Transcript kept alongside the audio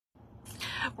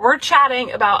we're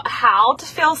chatting about how to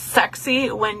feel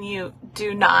sexy when you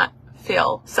do not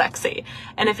feel sexy.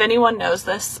 And if anyone knows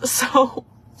this so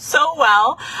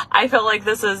well, I feel like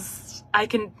I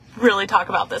can really talk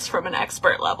about this from an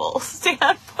expert level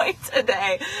standpoint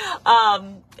today.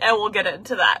 And we'll get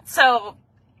into that. So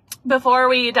before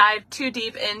we dive too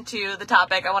deep into the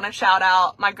topic, I want to shout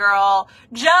out my girl,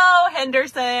 Jo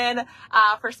Henderson,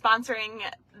 for sponsoring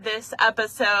this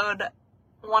episode.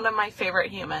 One of my favorite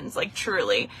humans, like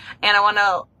truly. And I want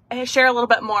to share a little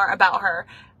bit more about her.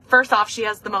 First off, she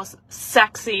has the most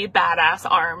sexy, badass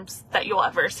arms that you'll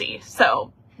ever see.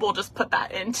 So we'll just put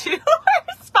that into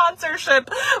her sponsorship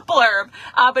blurb.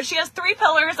 But she has 3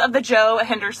 pillars of the Jo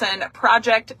Henderson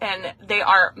Project, and they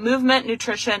are movement,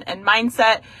 nutrition, and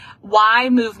mindset. Why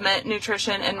movement,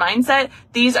 nutrition, and mindset?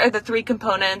 These are the 3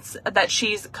 components that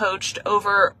she's coached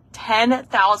over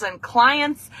 10,000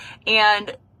 clients,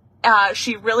 and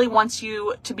she really wants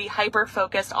you to be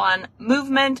hyper-focused on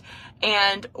movement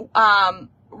and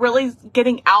really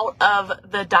getting out of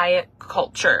the diet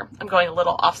culture. I'm going a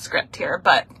little off script here,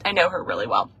 but I know her really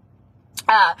well.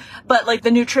 But like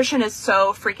the nutrition is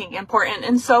so freaking important,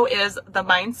 and so is the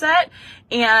mindset.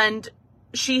 And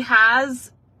she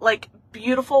has like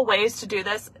beautiful ways to do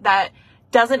this that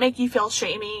doesn't make you feel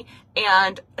shamey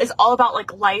and is all about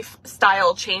like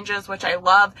lifestyle changes, which I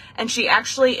love. And she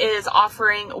actually is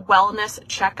offering wellness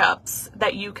checkups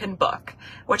that you can book,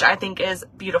 which I think is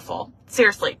beautiful.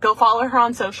 Seriously, go follow her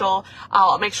on social.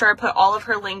 I'll make sure I put all of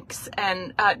her links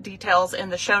and details in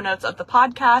the show notes of the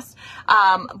podcast.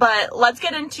 But let's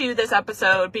get into this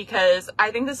episode, because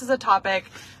I think this is a topic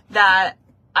that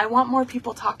I want more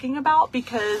people talking about,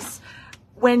 because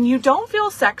when you don't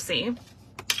feel sexy,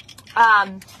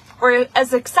 or as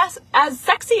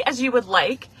sexy as you would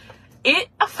like, it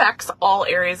affects all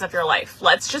areas of your life.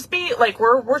 Let's just be like,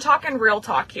 we're talking real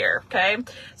talk here. Okay.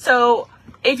 So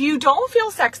if you don't feel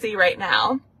sexy right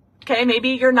now, okay, maybe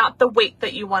you're not the weight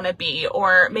that you want to be,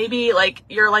 or maybe like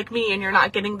you're like me and you're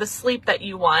not getting the sleep that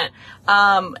you want.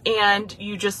 And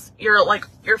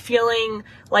you're feeling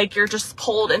like you're just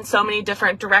pulled in so many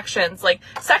different directions. Like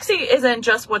sexy isn't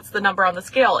just what's the number on the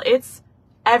scale. It's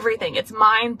everything. It's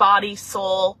mind, body,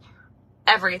 soul,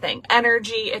 everything,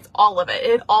 energy. It's all of it.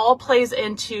 It all plays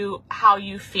into how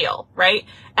you feel, right?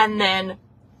 And then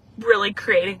really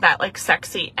creating that like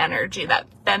sexy energy, that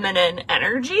feminine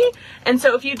energy. And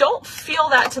so if you don't feel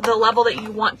that to the level that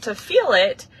you want to feel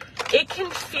it, it can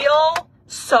feel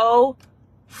so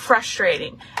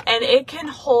frustrating and it can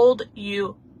hold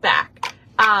you back.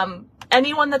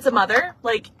 Anyone that's a mother,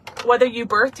 like whether you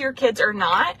birthed your kids or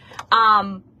not,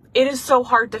 it is so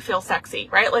hard to feel sexy,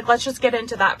 right? Like, let's just get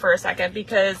into that for a second,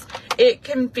 because it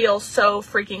can feel so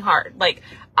freaking hard. Like,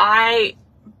 I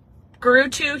grew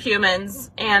 2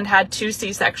 humans and had 2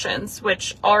 C-sections,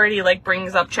 which already like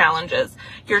brings up challenges.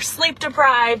 You're sleep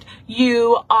deprived.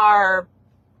 You are,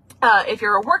 if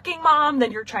you're a working mom,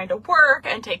 then you're trying to work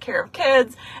and take care of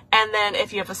kids. And then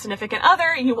if you have a significant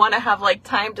other, you want to have like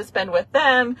time to spend with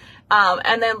them.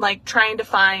 And then like trying to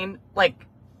find like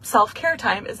self-care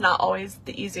time is not always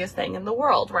the easiest thing in the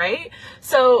world, right?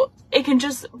 So it can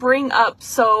just bring up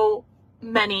so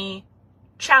many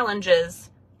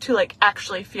challenges to like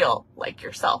actually feel like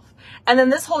yourself. And then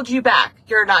this holds you back.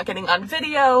 You're not getting on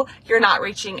video. You're not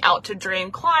reaching out to dream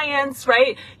clients,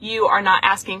 right? You are not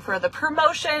asking for the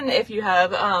promotion. If you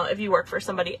have, if you work for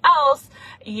somebody else,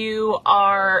 you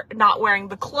are not wearing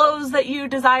the clothes that you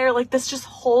desire. Like this just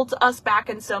holds us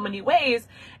back in so many ways.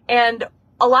 And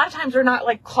a lot of times we're not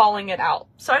like calling it out.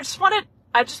 So I just want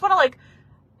to like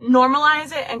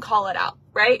normalize it and call it out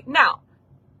right now.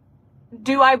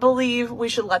 Do I believe we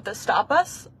should let this stop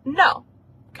us? No.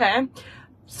 Okay.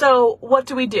 So what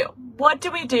do we do? What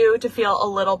do we do to feel a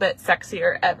little bit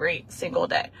sexier every single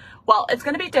day? Well, it's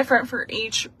going to be different for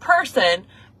each person,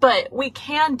 but we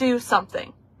can do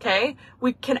something. Okay.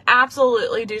 We can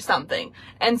absolutely do something.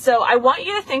 And so I want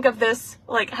you to think of this,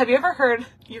 like, have you ever heard,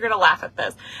 you're going to laugh at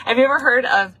this. Have you ever heard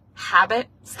of habit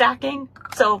stacking?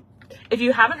 So if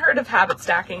you haven't heard of habit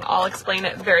stacking, I'll explain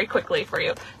it very quickly for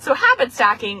you. So habit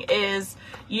stacking is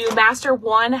you master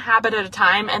one habit at a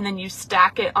time and then you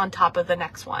stack it on top of the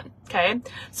next one. Okay.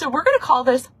 So we're going to call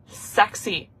this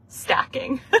sexy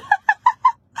stacking.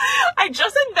 I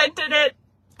just invented it.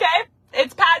 Okay.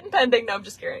 It's patent pending. No, I'm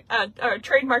just kidding. Or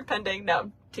trademark pending. No,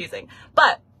 I'm teasing.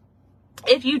 But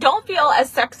if you don't feel as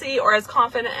sexy or as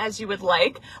confident as you would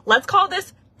like, let's call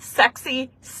this sexy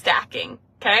stacking.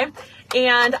 Okay.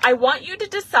 And I want you to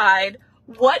decide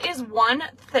what is one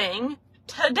thing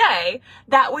today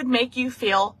that would make you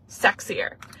feel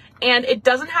sexier. And it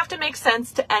doesn't have to make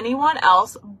sense to anyone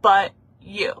else but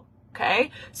you.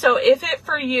 Okay. So if it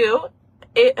for you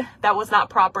that was not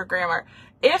proper grammar.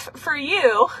 If for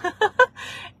you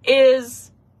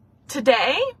is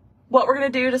today, what we're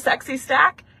going to do to sexy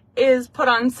stack is put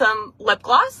on some lip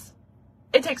gloss.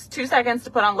 It takes 2 seconds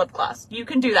to put on lip gloss. You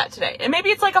can do that today. And maybe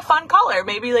it's like a fun color.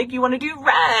 Maybe like you want to do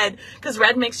red because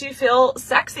red makes you feel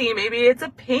sexy. Maybe it's a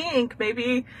pink.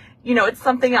 Maybe, you know, it's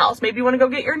something else. Maybe you want to go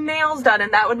get your nails done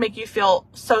and that would make you feel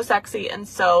so sexy and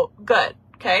so good.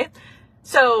 Okay.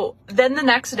 So then the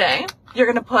next day you're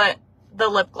going to put the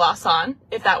lip gloss on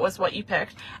if that was what you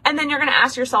picked. And then you're going to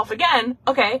ask yourself again,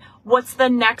 okay, what's the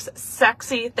next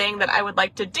sexy thing that I would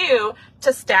like to do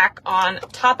to stack on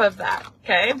top of that?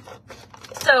 Okay.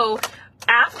 So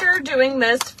after doing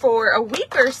this for a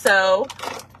week or so,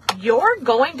 you're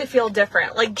going to feel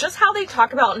different. Like just how they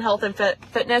talk about in health and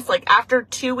fitness, like after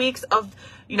 2 weeks of,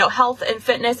 you know, health and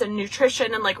fitness and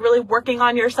nutrition and like really working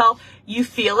on yourself, you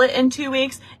feel it in 2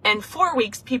 weeks, and 4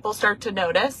 weeks people start to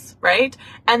notice, right?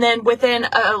 And then within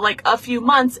like a few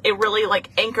months, it really like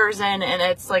anchors in and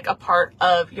it's like a part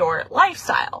of your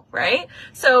lifestyle, right?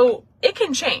 So it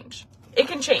can change. It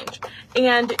can change.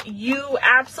 And you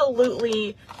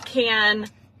absolutely can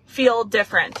feel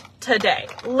different today,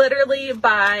 literally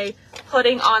by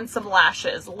putting on some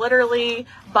lashes, literally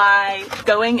by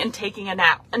going and taking a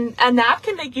nap. And a nap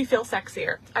can make you feel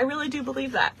sexier. I really do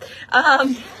believe that.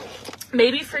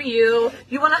 Maybe for you,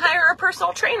 you want to hire a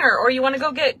personal trainer or you want to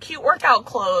go get cute workout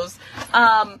clothes.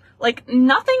 Like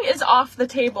nothing is off the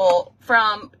table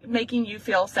from making you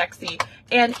feel sexy.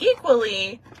 And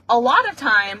equally, a lot of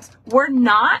times we're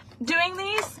not doing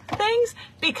these things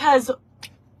because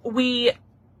we're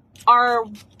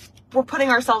putting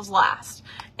ourselves last.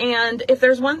 And if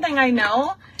there's one thing I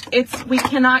know, it's we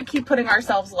cannot keep putting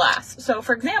ourselves last. So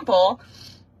for example,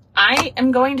 I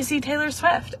am going to see Taylor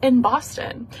Swift in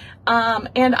Boston.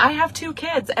 And I have 2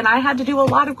 kids and I had to do a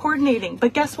lot of coordinating.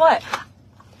 But guess what?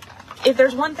 If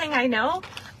there's one thing I know,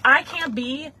 I can't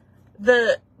be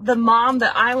the mom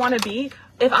that I want to be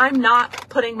if I'm not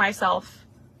putting myself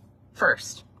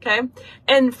first. Okay.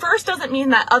 And first doesn't mean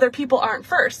that other people aren't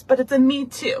first, but it's a me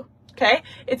too. Okay.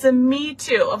 It's a me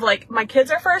too of like my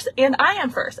kids are first and I am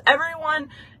first. Everyone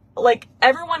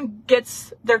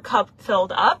gets their cup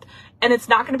filled up and it's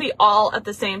not going to be all at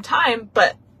the same time,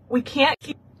 but we can't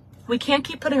keep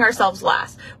putting ourselves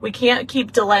last. We can't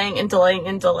keep delaying and delaying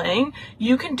and delaying.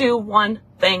 You can do one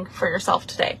thing for yourself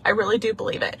today. I really do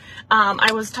believe it.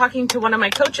 I was talking to one of my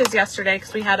coaches yesterday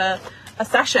because we had a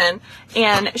session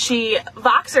and she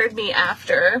Voxered me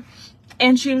after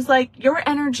and she was like, your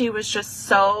energy was just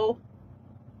so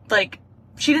like,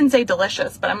 she didn't say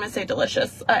delicious, but I'm going to say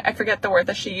delicious. I forget the word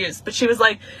that she used, but she was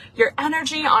like, your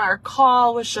energy on our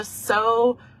call was just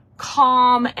so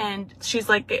calm. And she's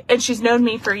like, and she's known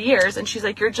me for years and she's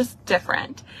like, you're just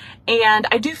different. And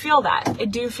I do feel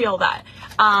that.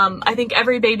 I think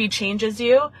every baby changes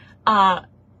you,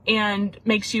 and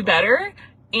makes you better.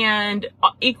 And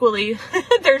equally,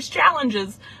 there's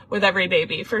challenges with every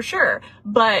baby for sure,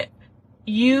 but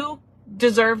you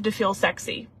deserve to feel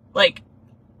sexy. Like,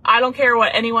 I don't care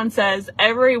what anyone says.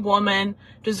 Every woman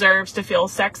deserves to feel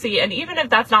sexy. And even if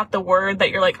that's not the word that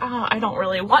you're like, oh, I don't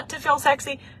really want to feel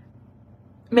sexy,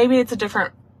 maybe it's a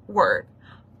different word,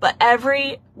 but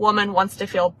every woman wants to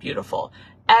feel beautiful.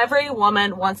 Every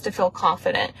woman wants to feel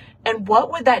confident. And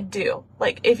what would that do?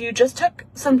 Like if you just took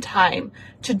some time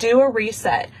to do a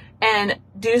reset and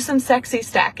do some sexy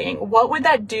stacking, what would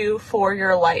that do for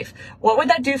your life? What would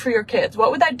that do for your kids?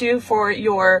 What would that do for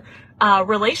your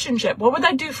relationship? What would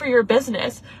that do for your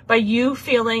business by you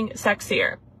feeling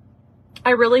sexier?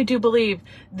 I really do believe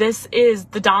this is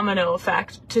the domino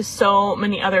effect to so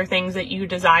many other things that you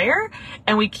desire.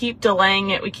 And we keep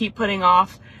delaying it. We keep putting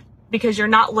off because you're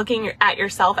not looking at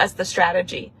yourself as the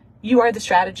strategy. You are the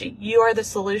strategy. You are the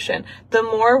solution. The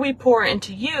more we pour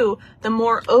into you, the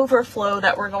more overflow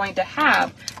that we're going to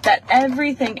have, that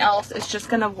everything else is just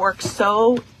going to work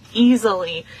so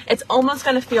easily. It's almost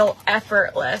going to feel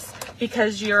effortless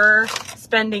because you're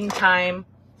spending time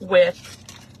with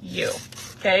you.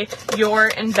 Okay. You're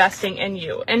investing in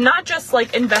you, and not just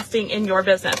like investing in your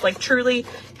business, like truly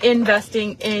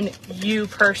investing in you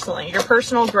personally, your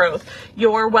personal growth,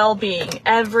 your well-being,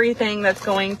 everything that's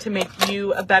going to make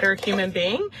you a better human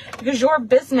being, because your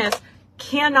business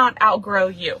cannot outgrow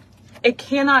you. It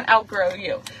cannot outgrow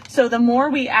you. So the more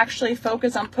we actually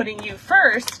focus on putting you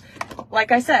first,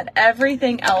 like I said,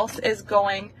 everything else is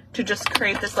going to just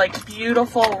create this like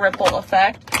beautiful ripple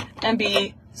effect and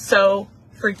be so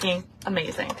freaking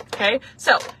amazing. Okay.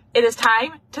 So it is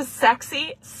time to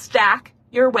sexy stack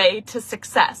your way to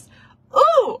success.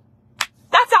 Ooh,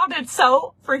 that sounded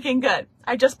so freaking good.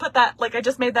 I just put that, like I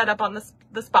just made that up on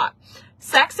the spot.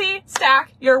 Sexy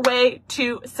stack your way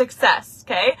to success,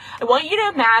 okay? I want you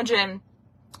to imagine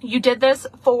you did this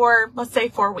for, let's say,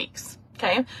 4 weeks,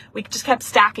 okay? We just kept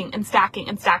stacking and stacking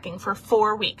and stacking for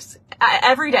 4 weeks.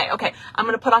 Every day, okay, I'm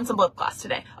going to put on some lip gloss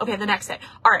today. Okay, the next day,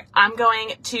 all right, I'm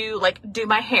going to like do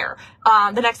my hair.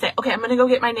 The next day, okay, I'm going to go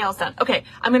get my nails done. Okay,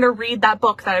 I'm going to read that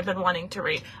book that I've been wanting to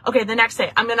read. Okay, the next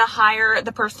day, I'm going to hire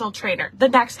the personal trainer. The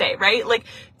next day, right? Like,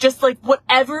 just like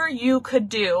whatever you could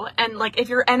do. And like, if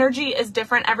your energy is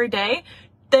different every day,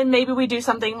 then maybe we do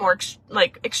something more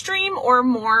like extreme or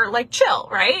more like chill,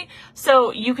 right?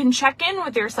 So you can check in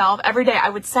with yourself every day. I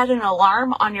would set an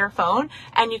alarm on your phone,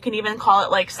 and you can even call it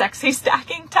like sexy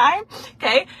stacking time,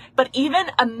 okay? But even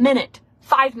a minute,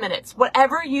 5 minutes,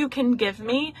 whatever you can give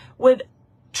me would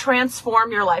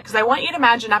transform your life. Because I want you to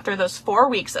imagine after those 4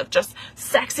 weeks of just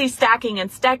sexy stacking and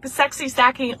sexy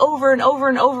stacking over and over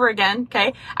and over again,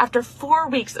 okay? After 4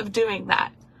 weeks of doing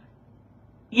that,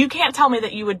 you can't tell me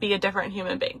that you would be a different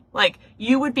human being. Like,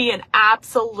 you would be an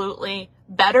absolutely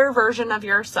better version of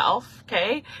yourself,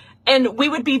 okay? And we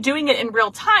would be doing it in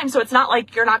real time, so it's not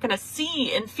like you're not going to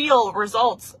see and feel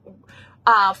results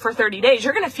for 30 days.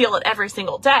 You're going to feel it every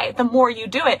single day, the more you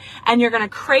do it, and you're going to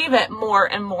crave it more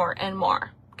and more and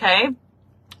more, okay?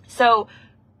 So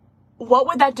what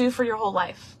would that do for your whole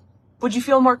life? Would you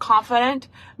feel more confident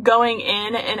going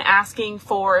in and asking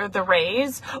for the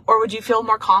raise? Or would you feel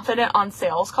more confident on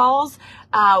sales calls?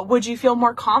 Would you feel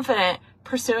more confident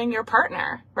pursuing your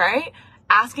partner, right?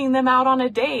 Asking them out on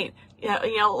a date,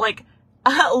 like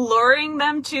luring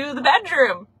them to the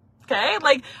bedroom. Okay.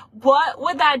 Like, what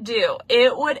would that do?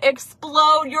 It would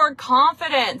explode your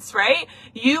confidence, right?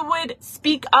 You would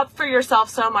speak up for yourself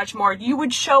so much more. You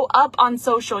would show up on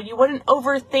social. You wouldn't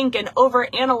overthink and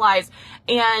overanalyze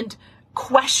and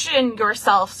question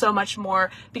yourself so much more,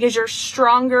 because you're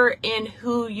stronger in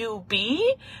who you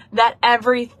be, that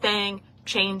everything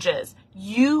changes.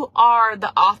 You are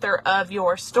the author of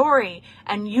your story,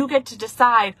 and you get to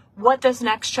decide what this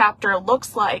next chapter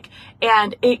looks like.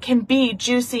 And it can be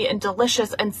juicy and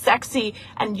delicious and sexy,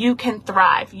 and you can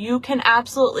thrive. You can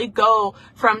absolutely go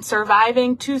from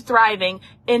surviving to thriving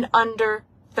in under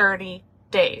 30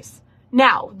 days.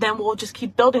 Now, then we'll just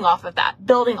keep building off of that,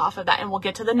 and we'll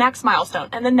get to the next milestone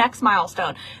and the next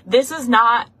milestone. This is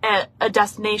not a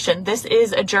destination. This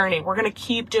is a journey. We're going to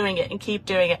keep doing it and keep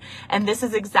doing it. And this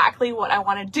is exactly what I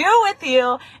want to do with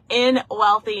you in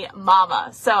Wealthy Mama.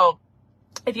 So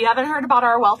if you haven't heard about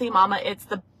our Wealthy Mama, it's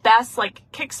the best like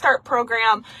kickstart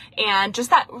program, and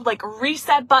just that like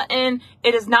reset button.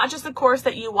 It is not just a course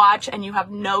that you watch and you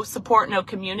have no support, no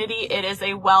community. It is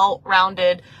a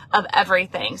well-rounded of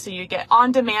everything. So you get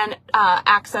on-demand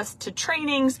access to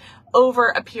trainings over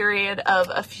a period of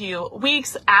a few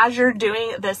weeks as you're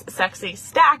doing this sexy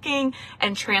stacking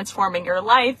and transforming your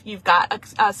life. You've got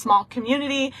a small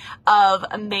community of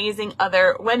amazing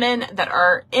other women that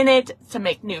are in it to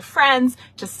make new friends,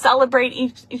 to celebrate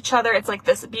each other. It's like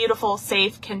this beautiful,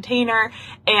 safe container,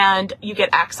 and you get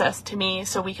access to me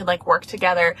so we can like work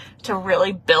together to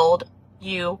really build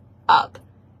you up.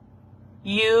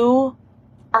 You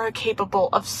are capable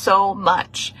of so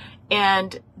much,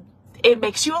 and it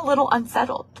makes you a little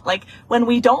unsettled. Like, when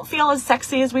we don't feel as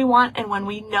sexy as we want, and when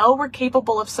we know we're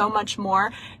capable of so much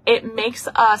more, it makes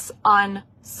us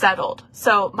unsettled.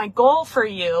 So my goal for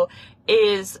you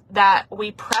is that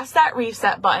we press that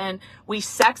reset button, we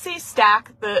sexy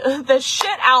stack the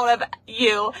shit out of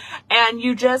you, and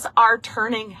you just are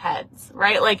turning heads,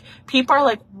 right? Like, people are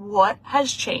like, what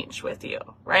has changed with you,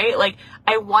 right? Like,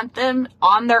 I want them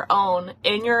on their own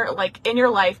in your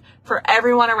life, for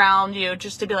everyone around you,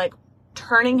 just to be like,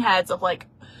 turning heads of like,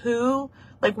 who,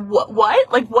 like,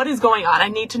 what is going on? I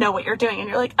need to know what you're doing. And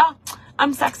you're like, oh,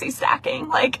 I'm sexy stacking.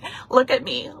 Like, look at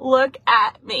me.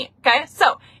 Okay.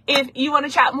 So if you want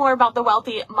to chat more about the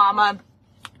Wealthy Mama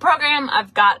program,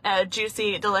 I've got a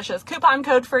juicy, delicious coupon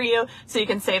code for you so you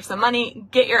can save some money,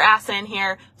 get your ass in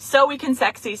here so we can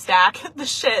sexy stack the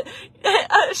shit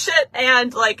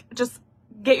and like just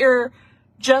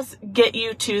get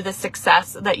you to the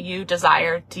success that you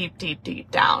desire deep, deep,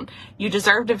 deep down. You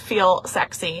deserve to feel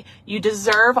sexy. You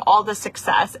deserve all the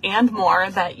success and more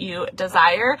that you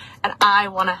desire. And I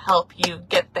want to help you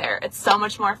get there. It's so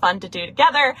much more fun to do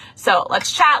together. So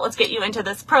let's chat. Let's get you into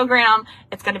this program.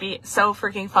 It's going to be so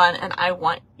freaking fun, and I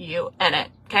want you in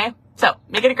it. Okay. So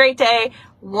make it a great day.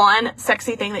 One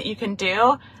sexy thing that you can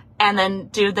do, and then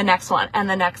do the next one and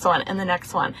the next one and the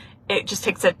next one. It just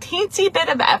takes a teensy bit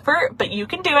of effort, but you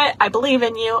can do it. I believe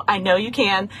in you. I know you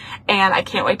can. And I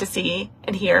can't wait to see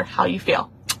and hear how you feel.